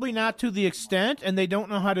probably not to the extent, and they don't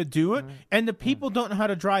know how to do it, and the people don't know how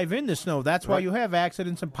to drive in the snow. That's why you have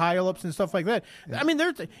accidents and pileups and stuff like that. Yeah. I mean,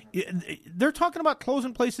 they're talking about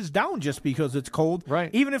closing places down just because it's cold, right?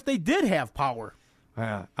 Even if they did have power.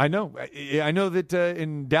 I know. I know that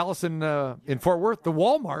in Dallas and in Fort Worth, the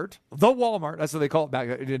Walmart, that's what they call it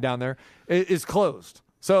back down there, is closed.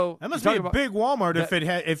 So that must be a big Walmart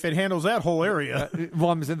if it handles that whole area.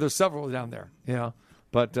 Well, I'm saying there's several down there,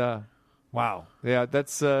 But wow, yeah,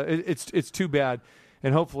 that's it's too bad.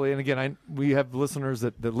 And hopefully, and again, we have listeners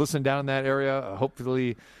that listen down in that area.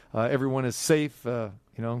 Hopefully, everyone is safe.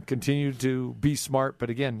 Continue to be smart.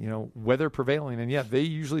 But again, weather prevailing, and they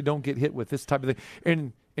usually don't get hit with this type of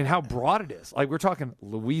thing. And how broad it is. Like we're talking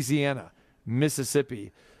Louisiana,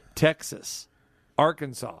 Mississippi, Texas,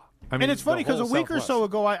 Arkansas. I mean, and it's funny because a week Southwest. or so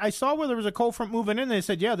ago, I saw where there was a cold front moving in. They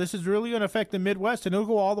said, yeah, this is really going to affect the Midwest, and it'll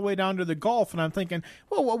go all the way down to the Gulf. And I'm thinking,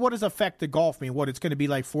 well, what does affect the Gulf mean? What, it's going to be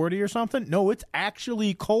like 40 or something? No, it's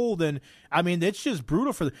actually cold, and, I mean, it's just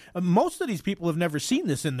brutal for most of these people have never seen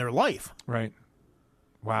this in their life. Right.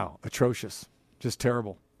 Wow. Atrocious. Just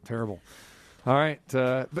terrible. Terrible. All right.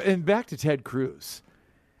 And back to Ted Cruz.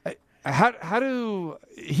 How do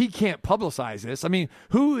he can't publicize this? I mean,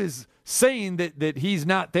 who is saying that he's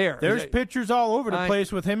not there? There's pictures all over the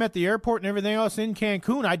place with him at the airport and everything else in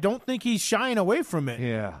Cancun. I don't think he's shying away from it.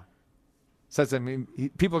 Yeah. So I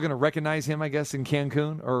mean, people are going to recognize him, I guess, in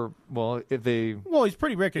Cancun, or if they. Well, he's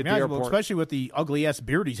pretty recognizable, especially with the ugly ass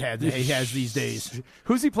beard he has these days.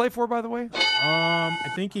 Who's he play for, by the way?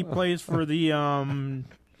 I think he plays for the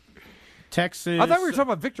Texas. I thought we were talking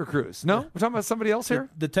about Victor Cruz. No, we're talking about somebody else here.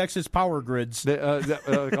 The Texas Power Grids. They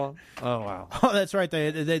call him? Oh wow. Oh, that's right.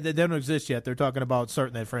 They don't exist yet. They're talking about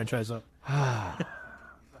starting that franchise up.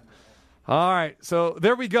 All right, so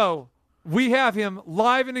there we go. We have him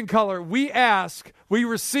live and in color. We ask, we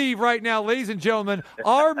receive right now, ladies and gentlemen,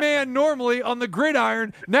 our man normally on the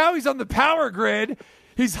gridiron. Now he's on the power grid.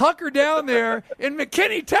 He's hunkered down there in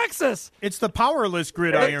McKinney, Texas. It's the powerless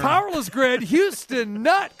gridiron. The powerless grid, Houston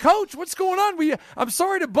Nutt. Coach, what's going on? I'm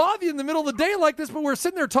sorry to bother you in the middle of the day like this, but we're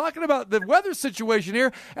sitting there talking about the weather situation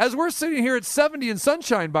here as we're sitting here at 70 and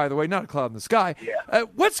sunshine, by the way, not a cloud in the sky. Yeah.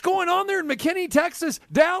 What's going on there in McKinney, Texas,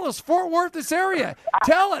 Dallas, Fort Worth, this area?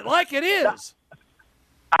 Tell it like it is.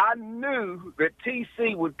 I knew that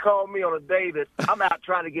TC would call me on a day that I'm out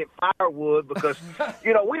trying to get firewood because,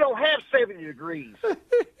 we don't have 70 degrees.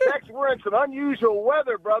 Next, we're in some unusual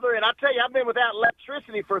weather, brother. And I tell you, I've been without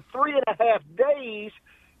electricity for 3.5 days,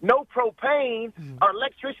 no propane. Our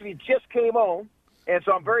electricity just came on, and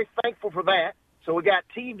so I'm very thankful for that. So we got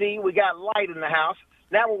TV, we got light in the house.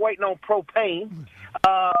 Now we're waiting on propane.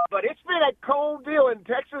 But it's been a cold deal, and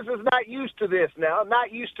Texas is not used to this now.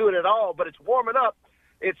 Not used to it at all, but it's warming up.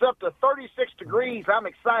 It's up to 36 degrees. I'm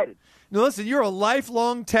excited. Now, listen, you're a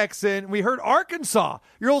lifelong Texan. We heard Arkansas,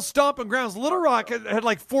 your old stomping grounds. Little Rock had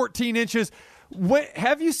like 14 inches.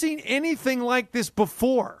 Have you seen anything like this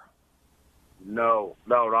before? No.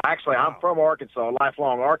 Actually, I'm from Arkansas, a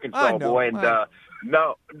lifelong Arkansas boy, and this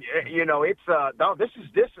is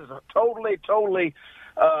totally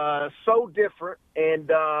so different,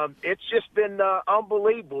 and it's just been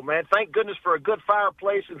unbelievable, man. Thank goodness for a good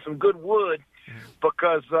fireplace and some good wood.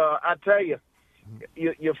 Because I tell you,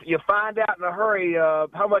 you find out in a hurry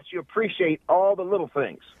how much you appreciate all the little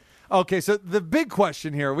things. Okay, so the big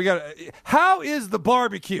question here, how is the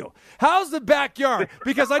barbecue? How's the backyard?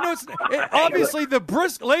 Because I know it's obviously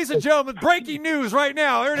ladies and gentlemen, breaking news right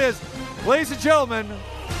now. There it is. Ladies and gentlemen,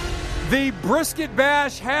 the brisket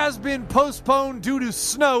bash has been postponed due to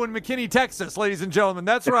snow in McKinney, Texas, ladies and gentlemen.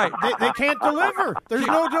 That's right. They can't deliver. There's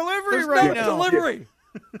no delivery There's now. no delivery.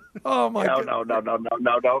 Oh, my God. No.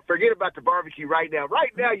 Forget about the barbecue right now.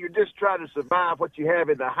 Right now, you're just trying to survive what you have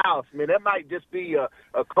in the house. I mean, that might just be a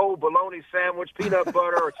cold bologna sandwich, peanut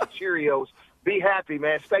butter, or some Cheerios. Be happy,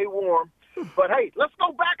 man. Stay warm. But, hey, let's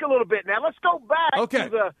go back a little bit now. Let's go back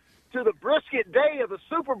to the brisket day of the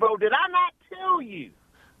Super Bowl. Did I not tell you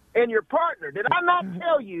and your partner, did I not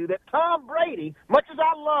tell you that Tom Brady, much as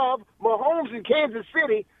I love Mahomes in Kansas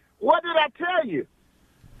City, what did I tell you?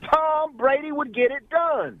 Tom Brady would get it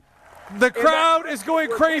done. The crowd is going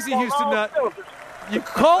crazy, Houston Nutt. You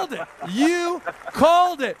called it. You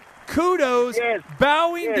called it. Kudos. Yes.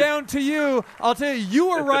 Bowing down to you. I'll tell you, you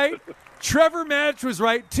were right. Trevor Maddox was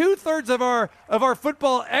right. 2/3 of our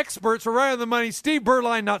football experts were right on the money. Steve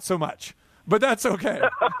Beuerlein, not so much. But that's okay.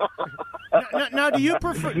 Now, do you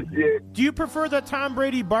prefer that Tom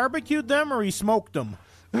Brady barbecued them or he smoked them?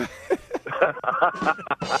 Well,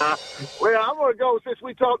 I'm going to go, since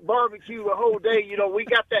we talked barbecue the whole day, we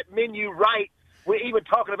got that menu right. We're even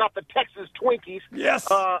talking about the Texas Twinkies. Yes.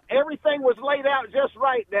 Everything was laid out just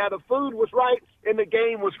right now. The food was right, and the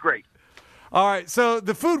game was great. All right, so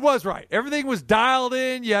the food was right. Everything was dialed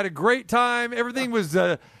in. You had a great time. Everything was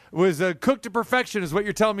cooked to perfection is what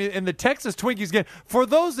you're telling me. And the Texas Twinkies, again, for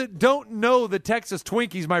those that don't know the Texas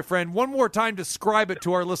Twinkies, my friend, one more time, describe it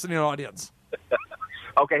to our listening audience.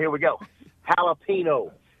 Okay, here we go.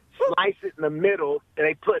 Jalapeno. Slice it in the middle, and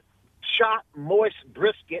they put chopped moist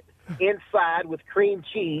brisket inside with cream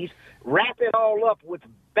cheese. Wrap it all up with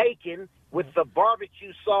bacon with the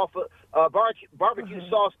barbecue sauce of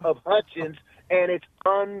Hutchins, and it's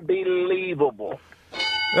unbelievable.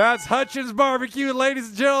 That's Hutchins Barbecue, ladies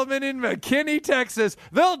and gentlemen, in McKinney, Texas.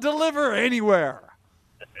 They'll deliver anywhere.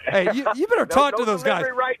 Hey, you better talk to those guys.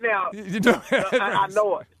 Right now. I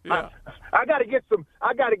know it. Yeah. I got to get some.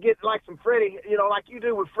 I got to get like some Freddie. Like you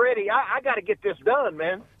do with Freddie. I got to get this done,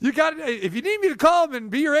 man. You got. If you need me to call him and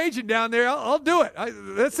be your agent down there, I'll do it.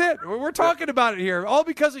 That's it. We're talking about it here, all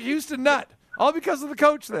because of Houston Nutt. All because of the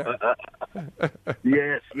coach there.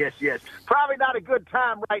 Yes. Probably not a good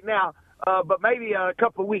time right now, but maybe a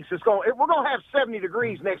couple of weeks. We're gonna have 70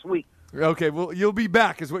 degrees next week. Okay, well, you'll be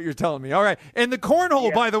back, is what you're telling me. All right, and the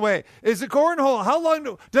cornhole, by the way, is the cornhole. How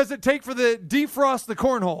long does it take for the defrost the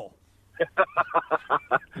cornhole?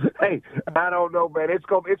 Hey, I don't know, man. It's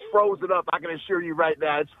frozen up. I can assure you right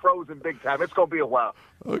now, it's frozen big time. It's gonna be a while.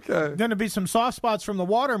 Okay. Going to be some soft spots from the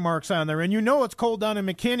watermarks on there, and it's cold down in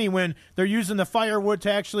McKinney when they're using the firewood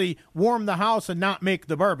to actually warm the house and not make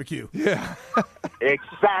the barbecue. Yeah.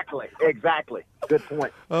 Exactly. Good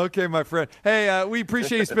point. Okay, my friend. Hey, we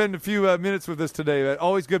appreciate you spending a few minutes with us today.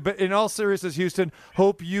 Always good. But in all seriousness, Houston,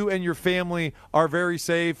 hope you and your family are very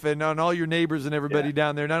safe, and on all your neighbors and everybody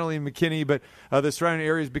down there, not only in McKinney but the surrounding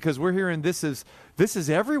areas, because we're hearing this is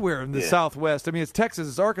everywhere in the Southwest. I mean, it's Texas,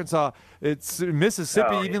 it's Arkansas, it's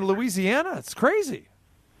Mississippi, even Louisiana. It's crazy.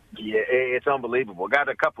 Yeah, it's unbelievable. Got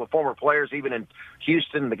a couple of former players, even in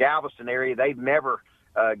Houston, the Galveston area. They've never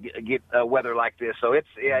get weather like this. So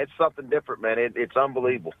it's something different, man. It's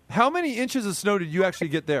unbelievable. How many inches of snow did you actually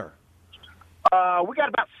get there? We got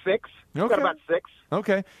about 6.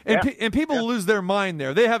 Okay. And people lose their mind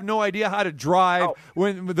there. They have no idea how to drive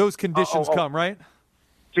when those conditions come, right?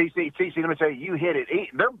 TC, let me tell you, you hit it.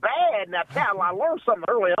 They're bad. Now, I learned something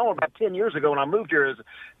early on about 10 years ago when I moved here. Is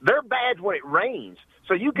they're bad when it rains.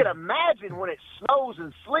 So you can imagine when it snows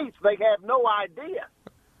and sleets, they have no idea.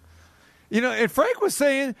 And Frank was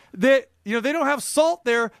saying that, they don't have salt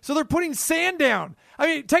there, so they're putting sand down. I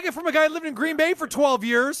mean, take it from a guy living in Green Bay for 12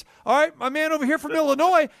 years. All right, my man over here from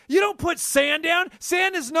Illinois, you don't put sand down.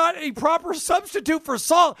 Sand is not a proper substitute for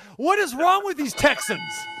salt. What is wrong with these Texans?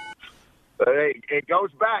 It goes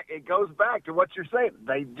back to what you're saying.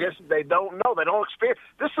 They don't know. They don't experience.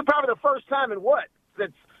 This is probably the first time in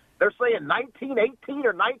they're saying 1918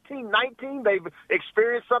 or 1919 they've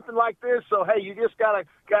experienced something like this. So hey, you just gotta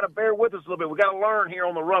bear with us a little bit. We gotta learn here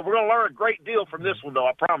on the run. We're gonna learn a great deal from this one, though.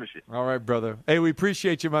 I promise you. All right, brother. Hey, we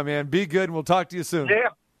appreciate you, my man. Be good, and we'll talk to you soon. Yeah.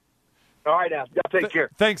 All right, now. Y'all take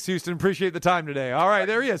care. Thanks, Houston. Appreciate the time today. All right,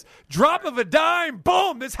 there he is. Drop of a dime.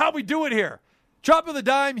 Boom. That's how we do it here. Drop of the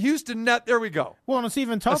dime, Houston Nutt. There we go. Well, and it's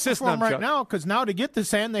even tougher for them right now because now to get the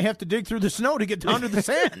sand, they have to dig through the snow to get down to the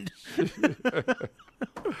sand.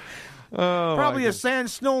 Probably a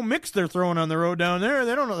sand-snow mix they're throwing on the road down there.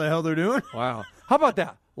 They don't know what the hell they're doing. Wow. How about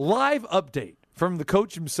that? Live update from the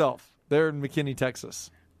coach himself there in McKinney, Texas.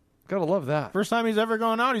 Gotta love that. First time he's ever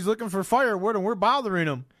gone out, he's looking for firewood, and we're bothering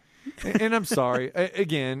him. And I'm sorry.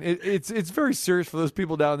 Again, it's very serious for those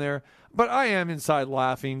people down there. But I am inside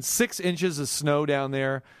laughing. 6 inches of snow down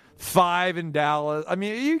there, 5 in Dallas. I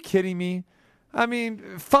mean, are you kidding me? I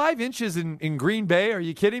mean, 5 inches in Green Bay. Are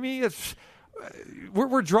you kidding me?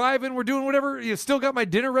 We're driving. We're doing whatever. You still got my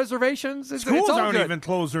dinner reservations. Schools all aren't good. even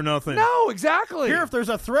closed or nothing. No, exactly. Here, if there's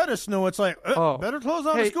a threat of snow, it's like, better close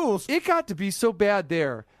down the schools. It got to be so bad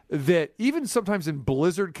there that even sometimes in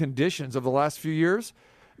blizzard conditions of the last few years,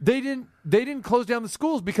 they didn't close down the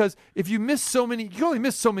schools because if you miss so many, you only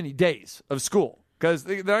miss so many days of school because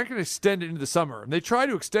they're not going to extend it into the summer. And they try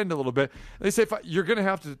to extend a little bit. They say you're going to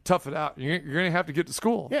have to tough it out. You're going to have to get to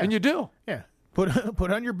school, and you do. Yeah,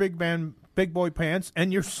 put on your big boy pants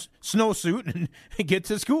and your snowsuit and get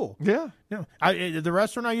to school. Yeah. The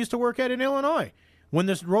restaurant I used to work at in Illinois. When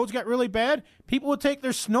the roads got really bad, people would take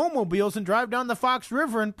their snowmobiles and drive down the Fox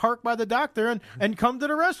River and park by the dock there and come to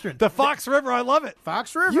the restaurant. The Fox River, I love it.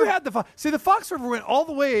 Fox River. You had the Fox River went all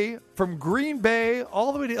the way from Green Bay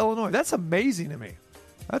all the way to Illinois. That's amazing to me.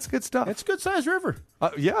 That's good stuff. It's a good-sized river.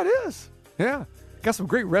 Yeah, it is. Yeah. Got some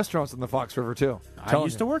great restaurants in the Fox River, too. I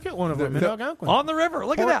used to work at one of them in Algonquin. On the river.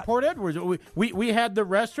 Look at that. Port Edwards. We had the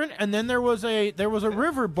restaurant, and then there was a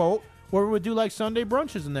river boat where we would do like Sunday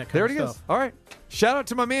brunches and that kind of stuff. There it is. All right. Shout out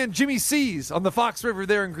to my man Jimmy C's on the Fox River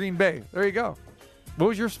there in Green Bay. There you go. What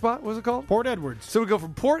was your spot? What was it called? Port Edwards. So we go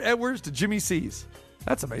from Port Edwards to Jimmy C's.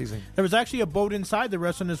 That's amazing. There was actually a boat inside the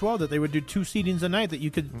restaurant as well that they would do 2 seatings a night that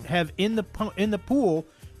you could have in the pool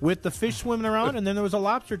with the fish swimming around, and then there was a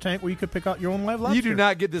lobster tank where you could pick out your own live lobster. You do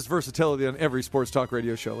not get this versatility on every sports talk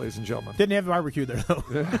radio show, ladies and gentlemen. Didn't have barbecue there, though.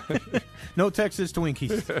 No Texas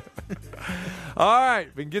Twinkies. All right.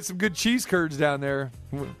 We can get some good cheese curds down there.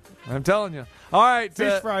 I'm telling you. All right.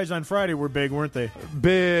 Fish fries on Friday were big, weren't they?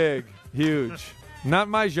 Big. Huge. Not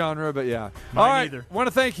my genre, but yeah. Mine all right. either. Want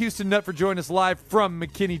to thank Houston Nutt for joining us live from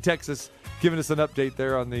McKinney, Texas. giving us an update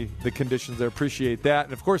there on the conditions there. Appreciate that.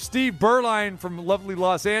 And, of course, Steve Beuerlein from lovely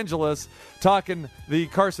Los Angeles talking the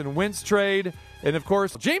Carson Wentz trade. And, of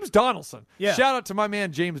course, James Donaldson. Yeah. Shout out to my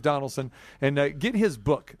man, James Donaldson. And get his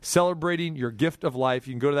book, Celebrating Your Gift of Life.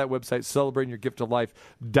 You can go to that website,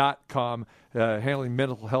 celebratingyourgiftoflife.com, handling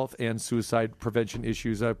mental health and suicide prevention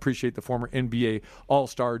issues. I appreciate the former NBA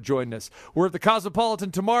All-Star joining us. We're at the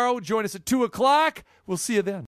Cosmopolitan tomorrow. Join us at 2 o'clock. We'll see you then.